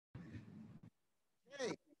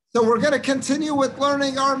So we're going to continue with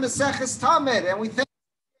learning our Maseches Tamid, and we thank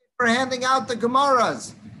you for handing out the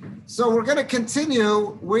Gemaras. So we're going to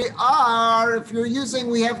continue. We have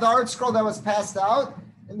the art scroll that was passed out.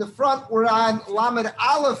 In the front, we're on Lamed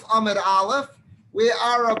Aleph, Amid Aleph. We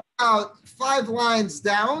are about 5 lines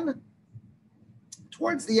down.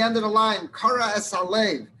 Towards the end of the line, Kara Es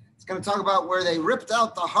Halev. It's going to talk about where they ripped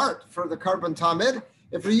out the heart for the Karban Tamid.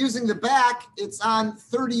 If you're using the back, it's on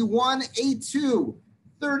 31A2.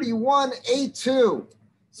 31A2.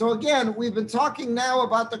 So again, we've been talking now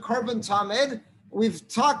about the Karban Tamid. We've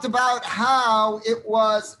talked about how it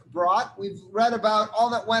was brought. We've read about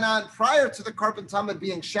all that went on prior to the Karban Tamid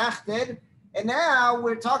being shachted. And now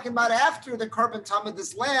we're talking about after the Karban Tamid,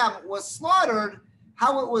 this lamb was slaughtered,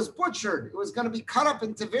 how it was butchered. It was going to be cut up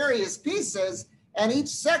into various pieces, and each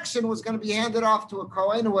section was going to be handed off to a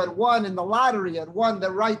Kohen who had won in the lottery, had won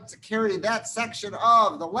the right to carry that section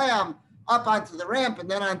of the lamb up onto the ramp and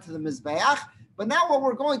then onto the Mizbeach. But now what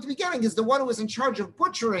we're going to be getting is the one who was in charge of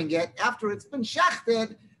butchering it after it's been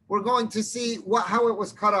shechted. We're going to see how it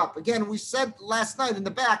was cut up. Again, we said last night in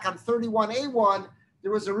the back on 31A1,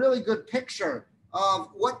 there was a really good picture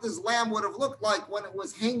of what this lamb would have looked like when it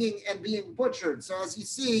was hanging and being butchered. So as you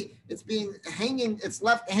see, it's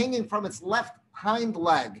left hanging from its left hind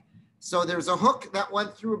leg. So there's a hook that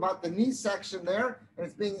went through about the knee section there, and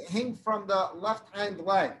it's being hanged from the left hind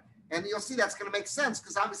leg. And you'll see that's going to make sense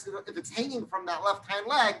because obviously if it's hanging from that left hind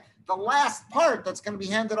leg, the last part that's going to be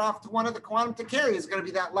handed off to one of the Kohanim to carry is going to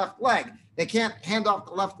be that left leg. They can't hand off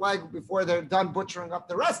the left leg before they're done butchering up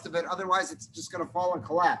the rest of it. Otherwise, it's just going to fall and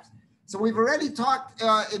collapse. So we've already talked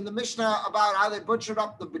in the Mishnah about how they butchered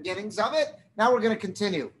up the beginnings of it. Now we're going to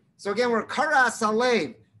continue. So again, we're Kara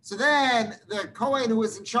Salev. So then the Kohen who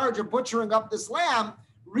was in charge of butchering up this lamb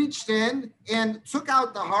reached in and took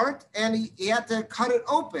out the heart, and he had to cut it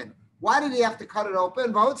open. Why did he have to cut it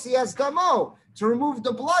open? V'hotzi es damo, to remove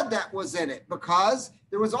the blood that was in it, because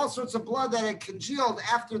there was all sorts of blood that had congealed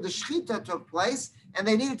after the shechita took place, and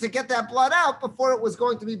they needed to get that blood out before it was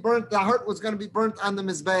going to be burnt. The heart was going to be burnt on the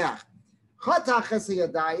mizbeach. Chatach es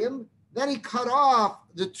yadayim. Then he cut off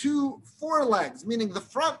the 2 forelegs, meaning the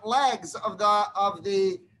front legs of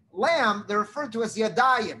the lamb. They're referred to as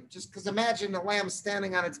yadayim, just because imagine a lamb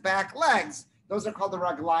standing on its back legs. Those are called the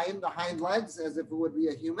raglayim, the hind legs, as if it would be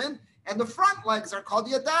a human. And the front legs are called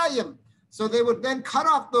yadayim. So they would then cut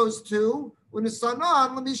off those 2, and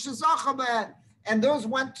those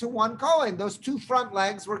went to one Kohen. Those 2 front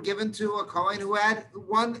legs were given to a Kohen who had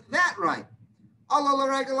won that right.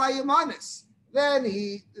 Then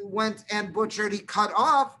he went and butchered, he cut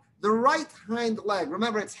off the right hind leg.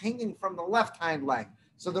 Remember, it's hanging from the left hind leg.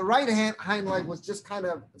 So the right hind leg was just kind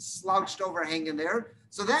of slouched over hanging there.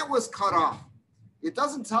 So that was cut off. It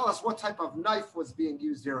doesn't tell us what type of knife was being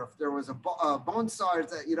used here. If there was a bone saw, I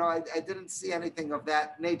didn't see anything of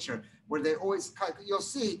that nature. Where they always cut, you'll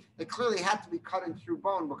see they clearly had to be cutting through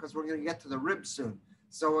bone because we're going to get to the rib soon.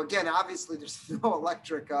 So again, obviously there's no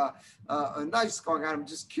electric knives going on. I'm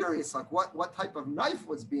just curious, like what type of knife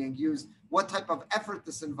was being used, what type of effort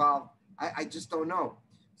this involved. I just don't know.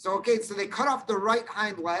 So okay, so they cut off the right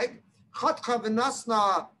hind leg. And then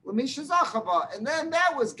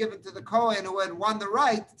that was given to the Kohen who had won the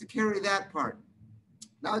right to carry that part.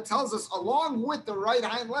 Now it tells us, along with the right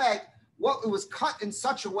hind leg, what it was cut in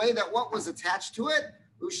such a way that what was attached to it,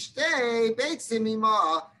 it's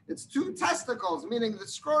 2 testicles, meaning the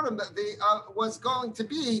scrotum was going to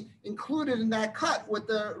be included in that cut. With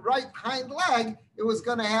the right hind leg, it was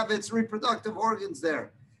going to have its reproductive organs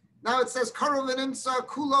there. Now it says, at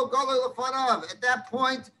that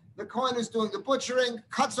point, the Kohen who's doing the butchering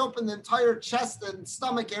cuts open the entire chest and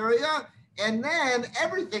stomach area, and then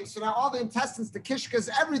everything. So now all the intestines, the kishkas,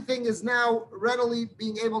 everything is now readily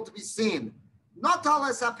being able to be seen. Not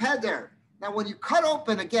alas apheder. Now, when you cut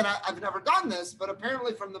open, again, I've never done this, but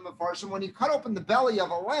apparently from the Mefarshim, when you cut open the belly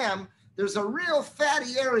of a lamb, there's a real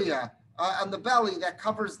fatty area on the belly that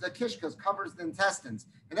covers the kishkas, covers the intestines,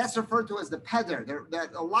 and that's referred to as the peder.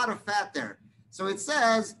 There's a lot of fat there. So it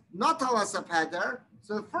says not alas apheder.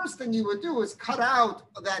 So the first thing you would do is cut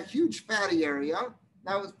out that huge fatty area.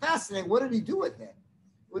 Now it was fascinating. What did he do with it?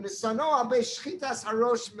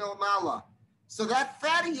 So that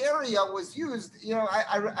fatty area was used.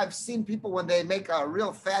 I've seen people when they make a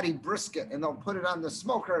real fatty brisket and they'll put it on the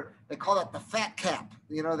smoker. They call that the fat cap.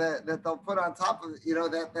 That they'll put on top of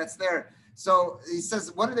it. That's there. So he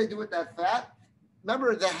says, what did they do with that fat?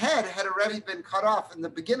 Remember, the head had already been cut off in the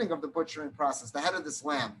beginning of the butchering process. The head of this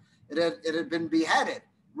lamb. It had been beheaded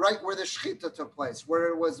right where the shechita took place,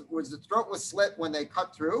 where the throat was slit when they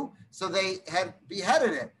cut through. So they had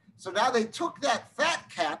beheaded it. So now they took that fat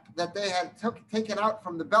cap that they had taken out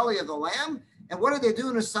from the belly of the lamb. And what did they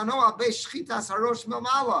do?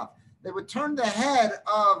 They would turn the head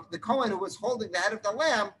of the Kohen who was holding the head of the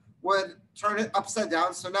lamb, would turn it upside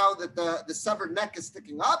down. So now that the severed neck is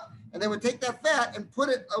sticking up, and they would take that fat and put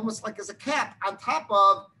it almost like as a cap on top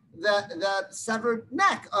of that severed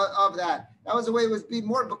neck of that. That was a way it was be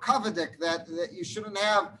more bekavadik, that you shouldn't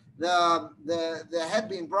have the head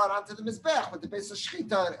being brought onto the mizbech with the base of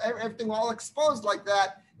shechita, everything all exposed like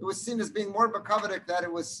that. It was seen as being more bekavadik, that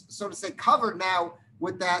it was, so to say, covered now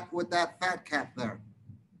with that fat cap there.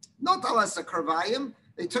 Not alas a karvayim.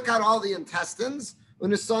 They took out all the intestines.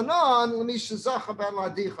 And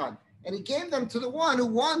he gave them to the one who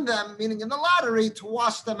won them, meaning in the lottery, to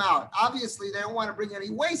wash them out. Obviously, they don't want to bring any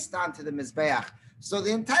waste onto the mizbeach. So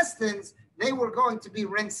the intestines, they were going to be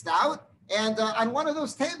rinsed out. And on one of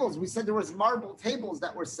those tables, we said there was marble tables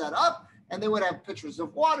that were set up, and they would have pitchers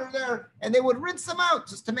of water there, and they would rinse them out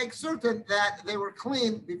just to make certain that they were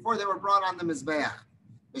clean before they were brought on the mizbeach.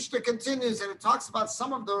 Mishnah continues, and it talks about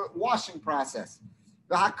some of the washing process.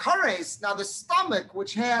 The hakares, now the stomach,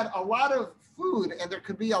 which had a lot of food, and there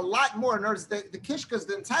could be a lot more. In other words, the kishkas,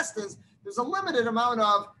 the intestines, there's a limited amount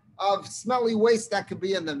of smelly waste that could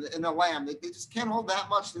be in the lamb. They just can't hold that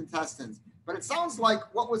much intestines. But it sounds like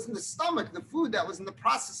what was in the stomach, the food that was in the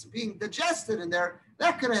process of being digested in there,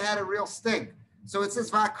 that could have had a real stink. So it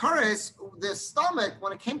says, v'hakares, the stomach,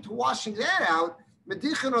 when it came to washing that out,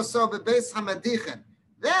 medichin oso bebeis hamedichin.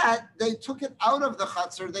 That they took it out of the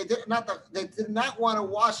chutzner. They did not want to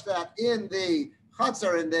wash that in the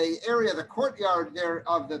chutzner, in the area, the courtyard there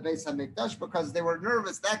of the Beis Hamikdash, because they were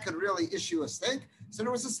nervous that could really issue a stink. So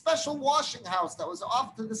there was a special washing house that was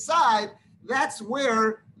off to the side. That's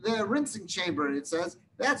where the rinsing chamber, it says,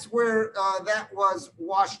 that's where that was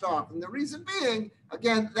washed off. And the reason being,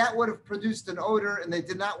 again, that would have produced an odor, and they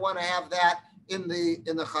did not want to have that in the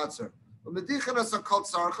chutzner. And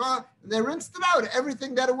they rinsed it out,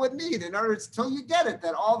 everything that it would need, in other words, till you get it,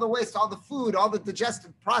 that all the waste, all the food, all the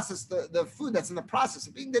digested process, the food that's in the process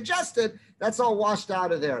of being digested, that's all washed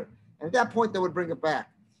out of there. And at that point, they would bring it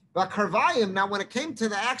back. But karvayim, now when it came to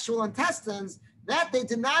the actual intestines, that they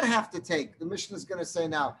did not have to take, the Mishnah is going to say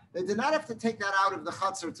now, they did not have to take that out of the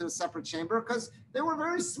chutzner to a separate chamber because they were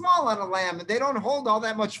very small on a lamb and they don't hold all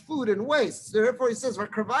that much food and waste. So therefore he says, they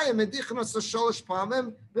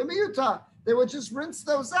would just rinse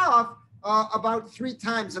those off about 3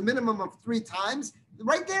 times, a minimum of 3 times,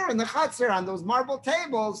 right there in the chutzner on those marble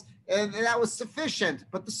tables, and that was sufficient.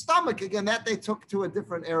 But the stomach, again, that they took to a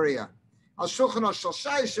different area. And those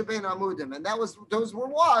were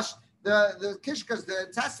washed. The kishkas, the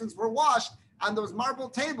intestines were washed on those marble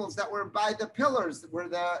tables that were by the pillars where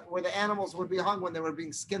the animals would be hung when they were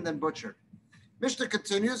being skinned and butchered. Mishnah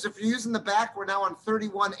continues. If you're using the back, we're now on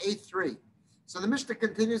 31A3. So the Mishnah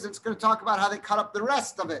continues, and it's going to talk about how they cut up the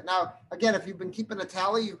rest of it. Now, again, if you've been keeping a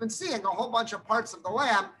tally, you've been seeing a whole bunch of parts of the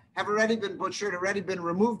lamb have already been butchered, already been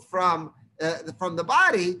removed from the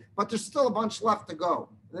body, but there's still a bunch left to go.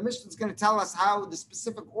 The Mishnah is going to tell us how the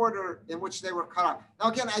specific order in which they were cut up.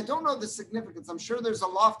 Now, again, I don't know the significance. I'm sure there's a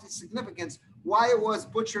lofty significance why it was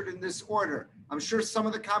butchered in this order. I'm sure some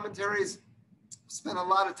of the commentaries spent a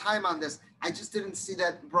lot of time on this. I just didn't see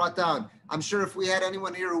that brought down. I'm sure if we had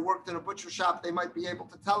anyone here who worked in a butcher shop, they might be able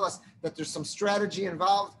to tell us that there's some strategy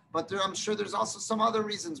involved, but I'm sure there's also some other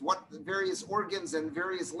reasons, what the various organs and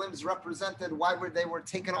various limbs represented, why they were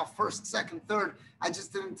taken off first, second, third. I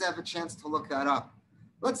just didn't have a chance to look that up.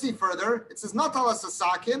 Let's see further. It says, not alas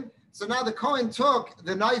asakin. So now the Kohen took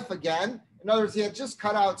the knife again. In other words, he had just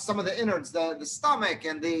cut out some of the innards, the stomach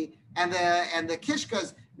and the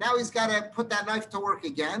kishkas. Now he's got to put that knife to work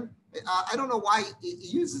again. I don't know why he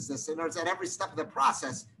uses this. In other words, at every step of the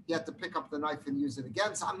process, he had to pick up the knife and use it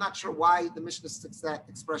again. So I'm not sure why the Mishnah sticks that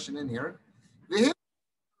expression in here. And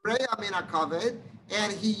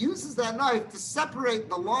he uses that knife to separate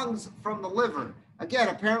the lungs from the liver. Again,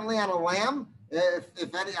 apparently on a lamb,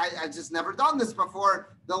 if any, I just never done this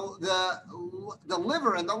before. The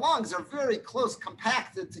liver and the lungs are very close,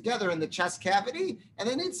 compacted together in the chest cavity, and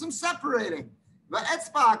they need some separating. But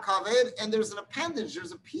etzba kaved, and there's an appendage,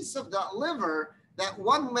 there's a piece of the liver that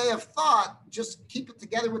one may have thought just keep it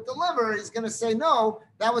together with the liver. He's going to say no,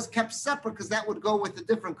 that was kept separate because that would go with a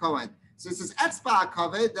different Kohen. So it says etzba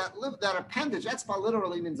kaved, that appendage. Etzba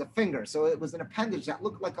literally means a finger, so it was an appendage that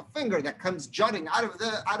looked like a finger that comes jutting out of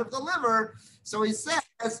the liver. So he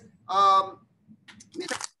says, he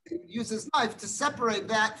uses knife to separate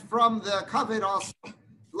that from the kaved also.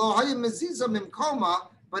 Lo hayim meziza mimkoma,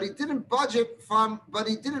 but he didn't budget from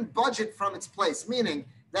its place. Meaning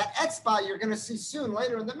that etzba you're going to see soon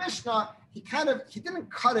later in the Mishnah, he didn't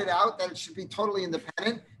cut it out that it should be totally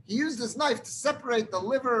independent. he used his knife to separate the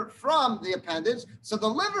liver from the appendage. So the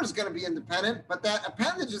liver is going to be independent, but that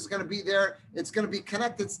appendage is going to be there. It's going to be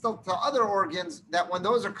connected still to other organs that when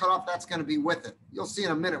those are cut off, that's going to be with it. You'll see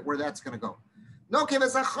in a minute where that's going to go.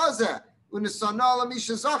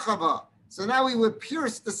 So now he would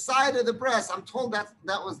pierce the side of the breast. I'm told that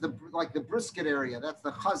was the brisket area. That's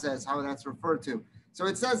the chazeh is how that's referred to. So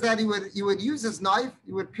it says that he would use his knife,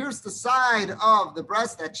 he would pierce the side of the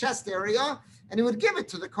breast, that chest area, and he would give it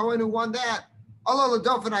to the Kohen who won that.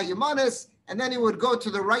 And then he would go to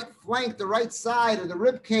the right flank, the right side of the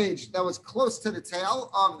rib cage that was close to the tail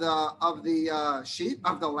of the sheep,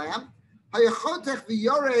 of the lamb.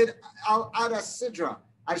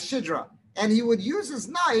 And he would use his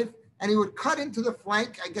knife and he would cut into the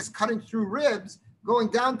flank, I guess cutting through ribs, going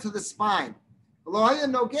down to the spine. But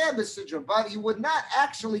he would not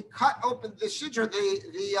actually cut open the shidra.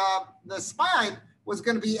 The spine was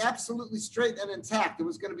going to be absolutely straight and intact. It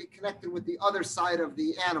was going to be connected with the other side of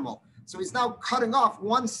the animal. So he's now cutting off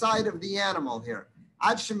one side of the animal here.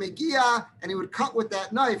 Ad shemegia, and he would cut with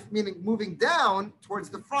that knife, meaning moving down towards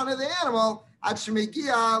the front of the animal. Ad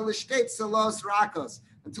shemegia l'shteit salos rakos,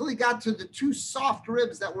 until he got to the two soft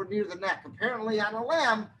ribs that were near the neck. Apparently on a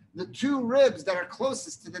lamb, the two ribs that are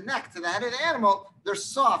closest to the neck, to the head of the animal, they're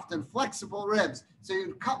soft and flexible ribs. So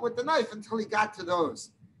you'd cut with the knife until he got to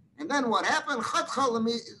those. And then what happened? So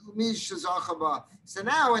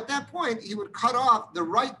now at that point, he would cut off the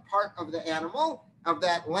right part of the animal, of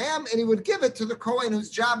that lamb, and he would give it to the Kohen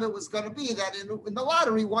whose job it was going to be, that in the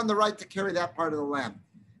lottery won the right to carry that part of the lamb.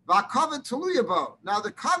 Now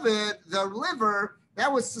the kavod, the liver,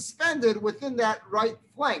 that was suspended within that right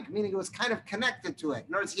flank, meaning it was kind of connected to it.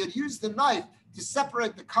 In other words, he had used the knife to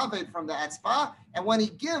separate the kavod from the etzba, and when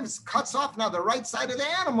he cuts off now the right side of the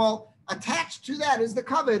animal, attached to that is the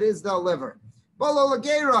kavod, is the liver. Bolo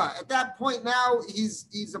lagera, at that point now,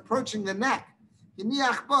 he's approaching the neck. He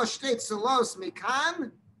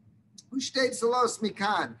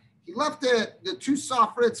left the two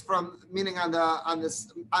soft ribs from, meaning on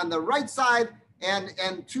the right side,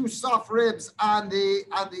 and two soft ribs on the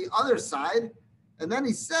other side. And then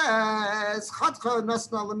he says,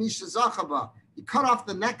 he cut off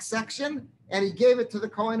the neck section and he gave it to the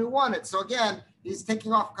Kohen who won it. So again, he's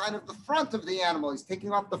taking off kind of the front of the animal. He's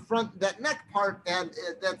taking off the front, that neck part, and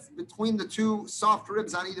that's between the two soft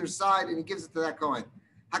ribs on either side, and he gives it to that Kohen.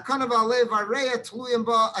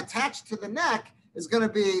 Attached to the neck is going to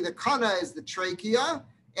be, the kana is the trachea,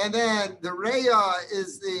 and then the reya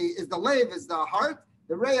is the lave, is the heart.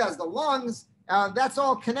 The reya is the lungs. That's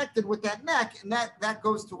all connected with that neck, and that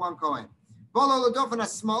goes to one Kohen.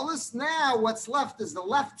 Now what's left is the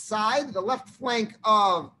left side, the left flank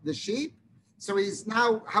of the sheep. So he's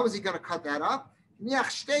now, how is he going to cut that up?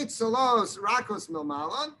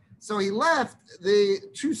 So he left the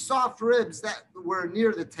two soft ribs that were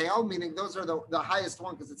near the tail, meaning those are the highest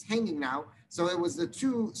one because it's hanging now. So it was the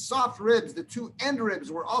two soft ribs, the two end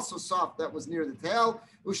ribs were also soft that was near the tail.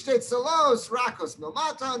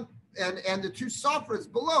 And the two soft ribs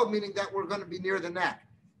below, meaning that we're going to be near the neck.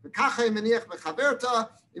 It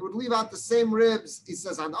would leave out the same ribs, he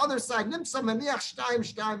says, on the other side.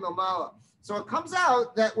 So it comes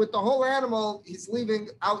out that with the whole animal, he's leaving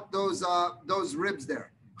out those ribs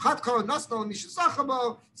there.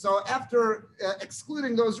 So after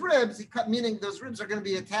excluding those ribs, he cut, meaning those ribs are going to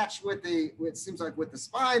be attached with it seems like with the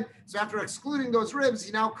spine. So after excluding those ribs,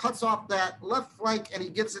 he now cuts off that left flank and he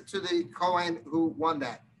gives it to the Kohen who won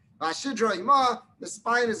that. The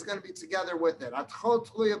spine is going to be together with it.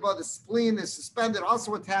 The spleen is suspended,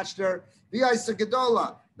 also attached there.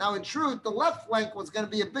 Now, in truth, the left flank was going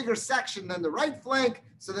to be a bigger section than the right flank.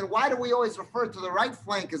 So then why do we always refer to the right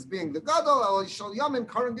flank as being the gadol?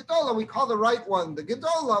 We call the right one the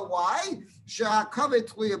gedola. Why?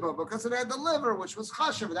 Because it had the liver, which was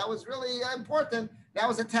chashav. That was really important. That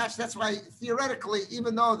was attached. That's why, theoretically,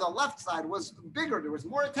 even though the left side was bigger, there was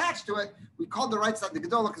more attached to it, we called the right side the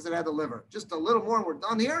gedola because it had the liver. Just a little more and we're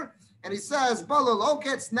done here. And he says,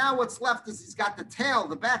 now what's left is he's got the tail,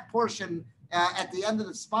 the back portion at the end of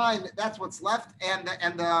the spine. That's what's left, and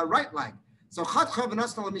the right leg. So he cuts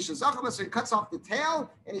off the tail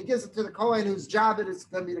and he gives it to the Kohen whose job it is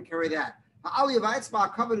going to be to carry that. Now with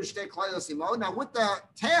the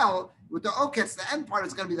tail, with the oketz, the end part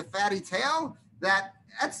is going to be the fatty tail. That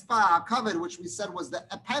etzba covered, which we said was the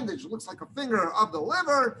appendage, looks like a finger of the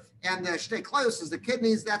liver, and the shtei klayos is the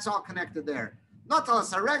kidneys. That's all connected there. Not now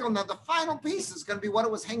the final piece is going to be what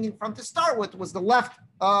it was hanging from to start with, was the left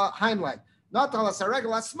hind leg. Not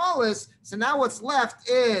smallest. So now what's left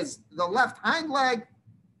is the left hind leg.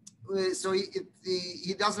 So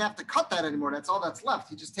he doesn't have to cut that anymore. That's all that's left.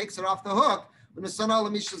 He just takes it off the hook.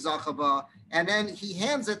 And then he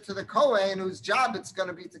hands it to the Kohen, whose job it's going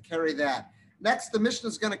to be to carry that. Next, the Mishnah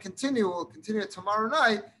is going to continue. We'll continue it tomorrow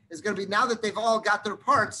night. Is going to be, now that they've all got their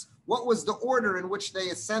parts, what was the order in which they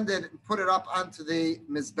ascended and put it up onto the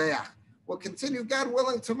Mizbeach? We'll continue, God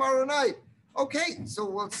willing, tomorrow night. Okay, so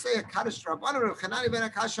we'll say a Kaddish Rabbanan of Chanani ben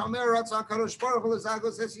Akash Omer Ratzon Kadosh Baruch Hu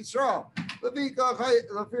L'Zagos Es Yisrael.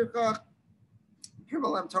 Levikach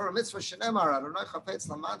Kibalem Torah Mitzvah Shenemar Adonai Chafetz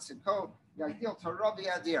Laman Simcho Yagdil Torah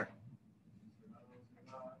V'Yadir.